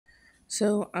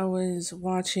So I was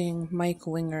watching Mike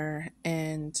Winger,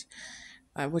 and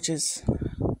which is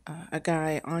a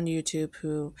guy on YouTube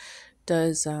who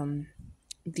does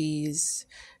these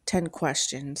 10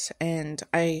 questions. And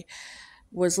I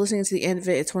was listening to the end of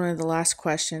it. It's one of the last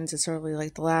questions. It's really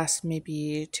like the last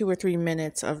maybe 2 or 3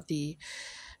 minutes of the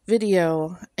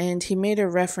video. And he made a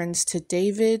reference to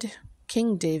David,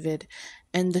 King David,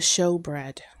 and the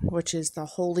showbread, which is the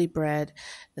holy bread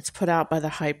that's put out by the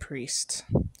high priest.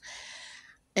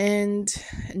 And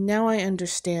now I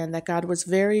understand that God was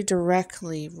very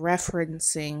directly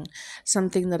referencing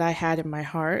something that I had in my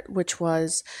heart, which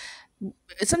was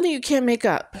it's something you can't make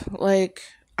up. Like,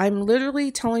 I'm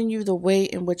literally telling you the way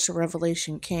in which the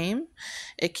revelation came.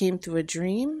 It came through a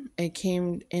dream, it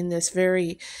came in this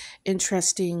very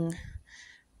interesting,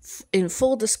 in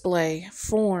full display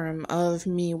form of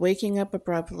me waking up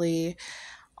abruptly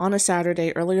on a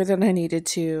Saturday earlier than I needed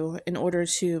to in order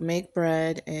to make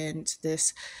bread, and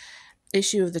this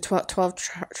issue of the 12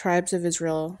 tribes of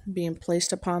Israel being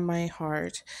placed upon my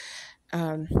heart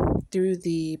um, through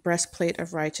the breastplate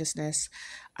of righteousness.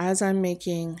 As I'm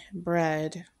making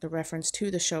bread, the reference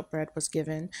to the showbread was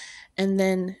given. And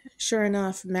then, sure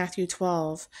enough, Matthew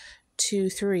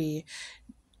 12:2-3,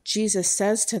 Jesus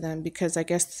says to them, because I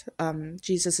guess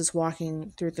Jesus is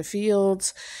walking through the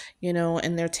fields,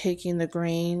 and they're taking the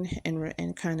grain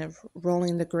and kind of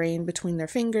rolling the grain between their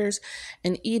fingers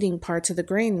and eating parts of the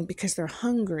grain because they're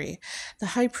hungry. The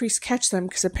high priests catch them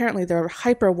because apparently they're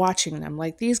hyper watching them.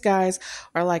 Like, these guys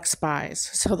are like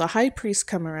spies. So the high priests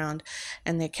come around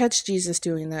and they catch Jesus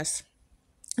doing this.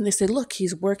 And they say, look,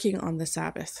 he's working on the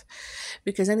Sabbath.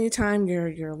 Because anytime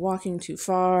you're walking too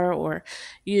far or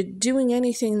you're doing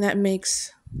anything that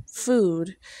makes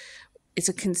food, it's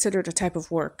considered a type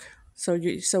of work. So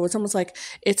it's almost like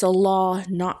it's a law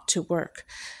not to work.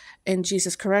 And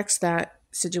Jesus corrects that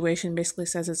situation, basically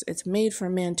says it's made for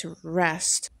man to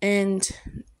rest. And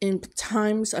in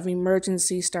times of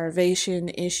emergency, starvation,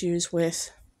 issues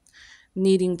with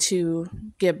needing to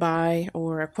get by,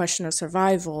 or a question of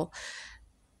survival,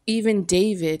 even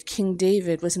David, King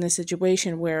David, was in a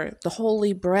situation where the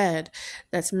holy bread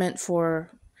that's meant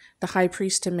for the high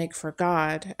priest to make for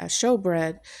God as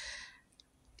showbread,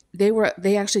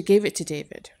 they actually gave it to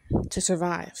David to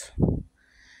survive.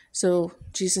 So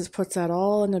Jesus puts that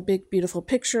all in a big, beautiful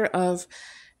picture of,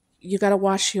 you got to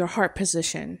watch your heart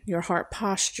position, your heart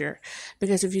posture,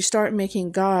 because if you start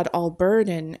making God all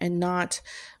burden and not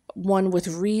one with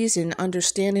reason,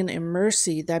 understanding, and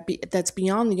mercy that's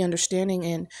beyond the understanding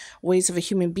and ways of a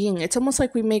human being, it's almost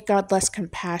like we make God less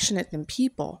compassionate than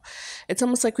people. It's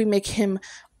almost like we make him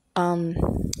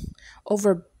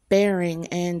overbearing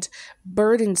and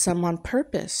burdensome on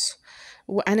purpose.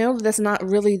 I know that's not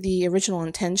really the original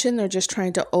intention. They're just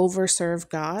trying to overserve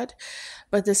God.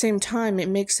 But at the same time,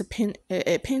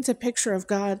 it paints a picture of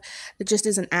God that just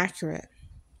isn't accurate.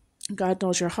 God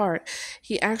knows your heart.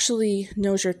 He actually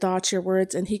knows your thoughts, your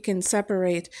words, and he can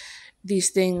separate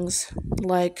these things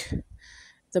like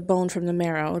the bone from the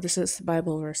marrow. This is the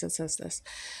Bible verse that says this.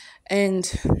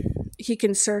 And he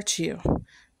can search you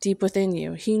deep within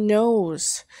you. He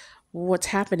knows what's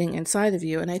happening inside of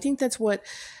you. And I think that's what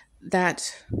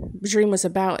that dream was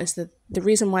about, is that the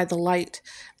reason why the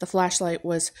flashlight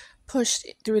was pushed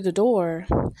through the door,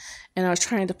 and I was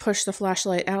trying to push the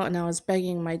flashlight out, and I was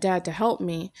begging my dad to help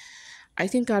me. I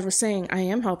think God was saying, I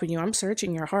am helping you. I'm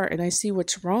searching your heart, and I see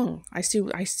what's wrong. I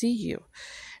see you.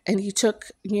 And he took,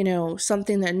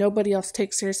 something that nobody else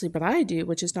takes seriously, but I do,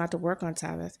 which is not to work on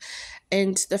Sabbath.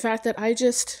 And the fact that I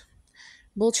just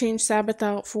will change Sabbath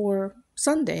out for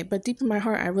Sunday, but deep in my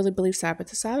heart, I really believe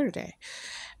Sabbath is Saturday.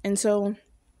 And so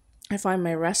I find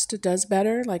my rest does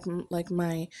better, like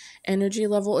my energy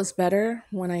level is better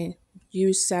when I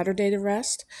use Saturday to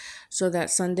rest, so that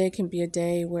Sunday can be a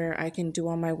day where I can do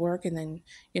all my work and then,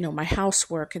 my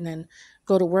housework, and then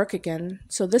go to work again.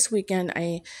 So this weekend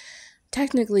I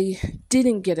technically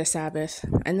didn't get a Sabbath,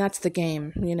 and that's the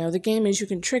game. The game is you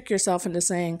can trick yourself into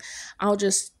saying, I'll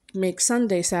just make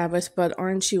Sunday Sabbath, but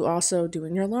aren't you also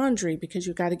doing your laundry because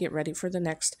you got to get ready for the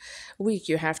next week?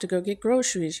 You have to go get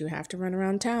groceries, you have to run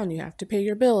around town, you have to pay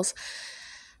your bills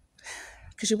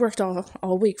because you worked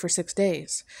all week for 6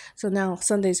 days. So now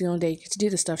Sunday's the only day you get to do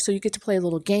this stuff. So you get to play a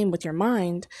little game with your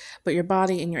mind, but your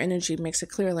body and your energy makes it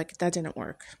clear like that didn't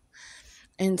work.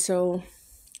 And so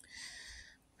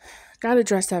God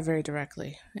addressed that very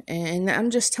directly. And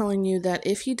I'm just telling you that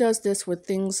if he does this with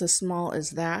things as small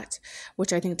as that,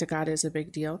 which I think to God is a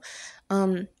big deal,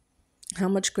 how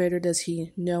much greater does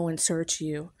he know and search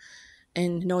you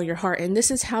and know your heart. And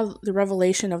this is how the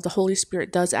revelation of the Holy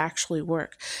Spirit does actually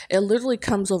work. It literally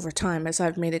comes over time, as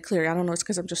I've made it clear. I don't know, it's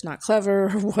because I'm just not clever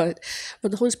or what,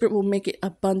 but the Holy Spirit will make it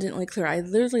abundantly clear. I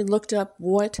literally looked up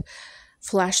what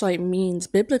flashlight means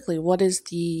biblically. What is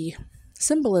the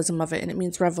symbolism of it? And it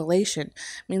means revelation.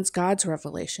 It means God's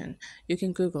revelation. You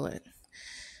can Google it.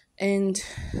 And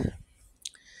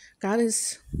God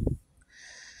is,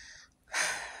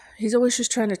 He's always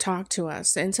just trying to talk to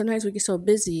us. And sometimes we get so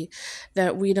busy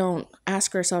that we don't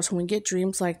ask ourselves, when we get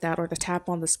dreams like that, or to tap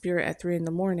on the Spirit at 3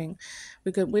 a.m,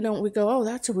 we go, oh,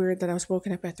 that's weird that I was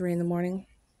woken up at 3 a.m. Oh,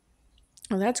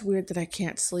 that's weird that I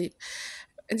can't sleep.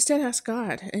 Instead, ask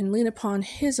God and lean upon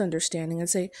His understanding and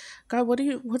say, God,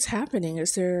 what's happening?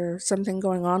 Is there something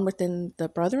going on within the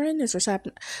brethren? Is there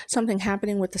something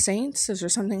happening with the saints? Is there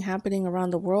something happening around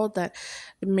the world that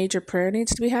major prayer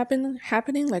needs to be happening?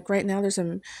 Like right now,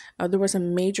 there was a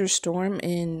major storm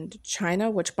in China,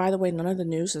 which, by the way, none of the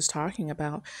news is talking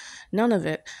about. None of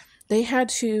it. They had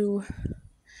to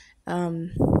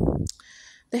um,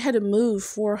 move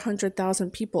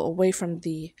 400,000 people away from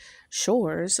the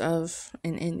shores of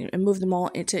and move them all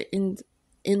into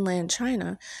inland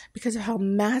China because of how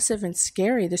massive and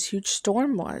scary this huge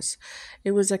storm was.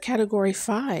 It was a category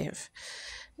 5.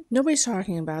 Nobody's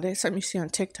talking about it. It's something you see on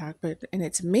TikTok, and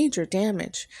it's major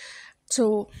damage.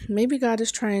 So maybe God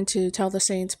is trying to tell the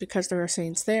saints, because there are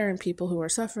saints there and people who are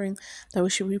suffering, that we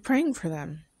should be praying for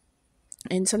them.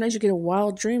 And sometimes you get a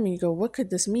wild dream and you go, what could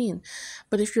this mean?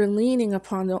 But if you're leaning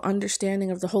upon the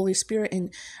understanding of the Holy Spirit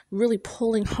and really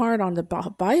pulling hard on the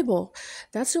Bible,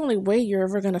 that's the only way you're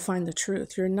ever going to find the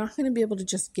truth. You're not going to be able to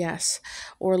just guess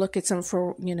or look at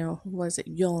was it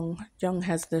Jung? Jung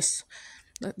has this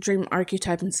dream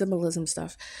archetype and symbolism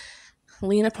stuff.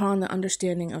 Lean upon the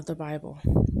understanding of the Bible.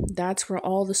 That's where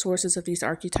all the sources of these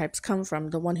archetypes come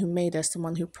from, the one who made us, the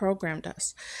one who programmed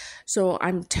us. So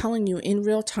I'm telling you in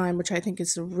real time, which I think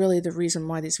is really the reason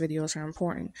why these videos are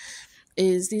important,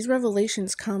 is these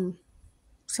revelations come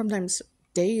sometimes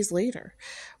days later,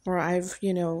 where I've,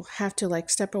 have to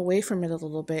step away from it a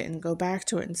little bit and go back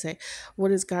to it and say,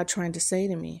 what is God trying to say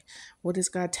to me? What is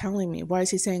God telling me? Why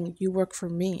is He saying, you work for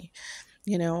me?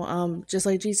 Just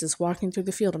like Jesus walking through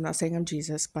the field. I'm not saying I'm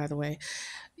Jesus, by the way.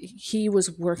 He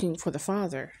was working for the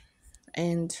Father.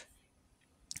 And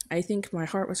I think my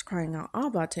heart was crying out,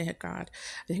 Abba, to God.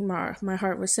 I think my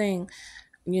heart was saying,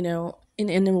 in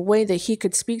a way that He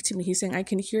could speak to me. He's saying, I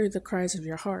can hear the cries of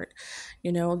your heart.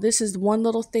 This is one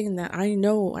little thing that I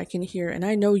know I can hear, and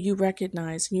I know you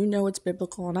recognize, it's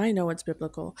biblical, and I know it's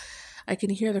biblical. I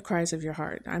can hear the cries of your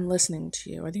heart. I'm listening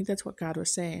to you. I think that's what God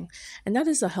was saying. And that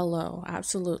is a hello,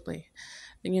 absolutely.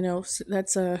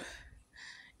 That's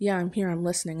yeah, I'm here, I'm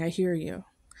listening, I hear you.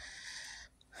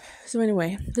 So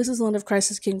anyway, this is Land of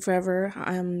Christ is King Forever.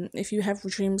 If you have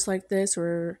dreams like this,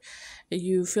 or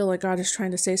you feel like God is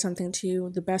trying to say something to you,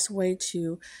 the best way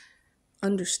to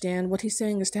understand what He's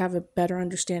saying is to have a better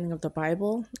understanding of the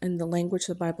Bible and the language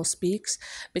the Bible speaks,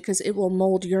 because it will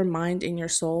mold your mind and your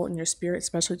soul and your spirit,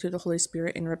 especially through the Holy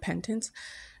Spirit in repentance,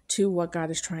 to what God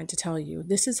is trying to tell you.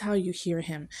 This is how you hear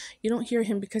Him. You don't hear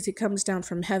Him because He comes down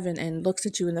from heaven and looks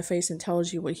at you in the face and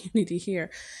tells you what you need to hear.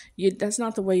 That's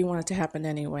not the way you want it to happen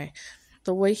anyway.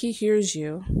 The way He hears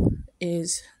you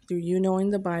is through you knowing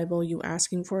the Bible, you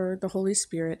asking for the Holy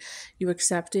Spirit, you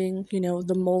accepting,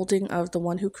 the molding of the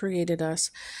one who created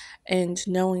us, and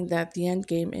knowing that the end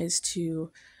game is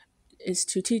to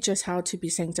teach us how to be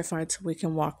sanctified so we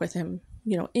can walk with Him,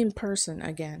 in person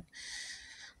again.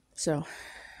 So,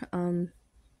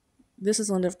 this is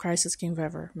Land of Christ is King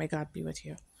Forever. May God be with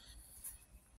you.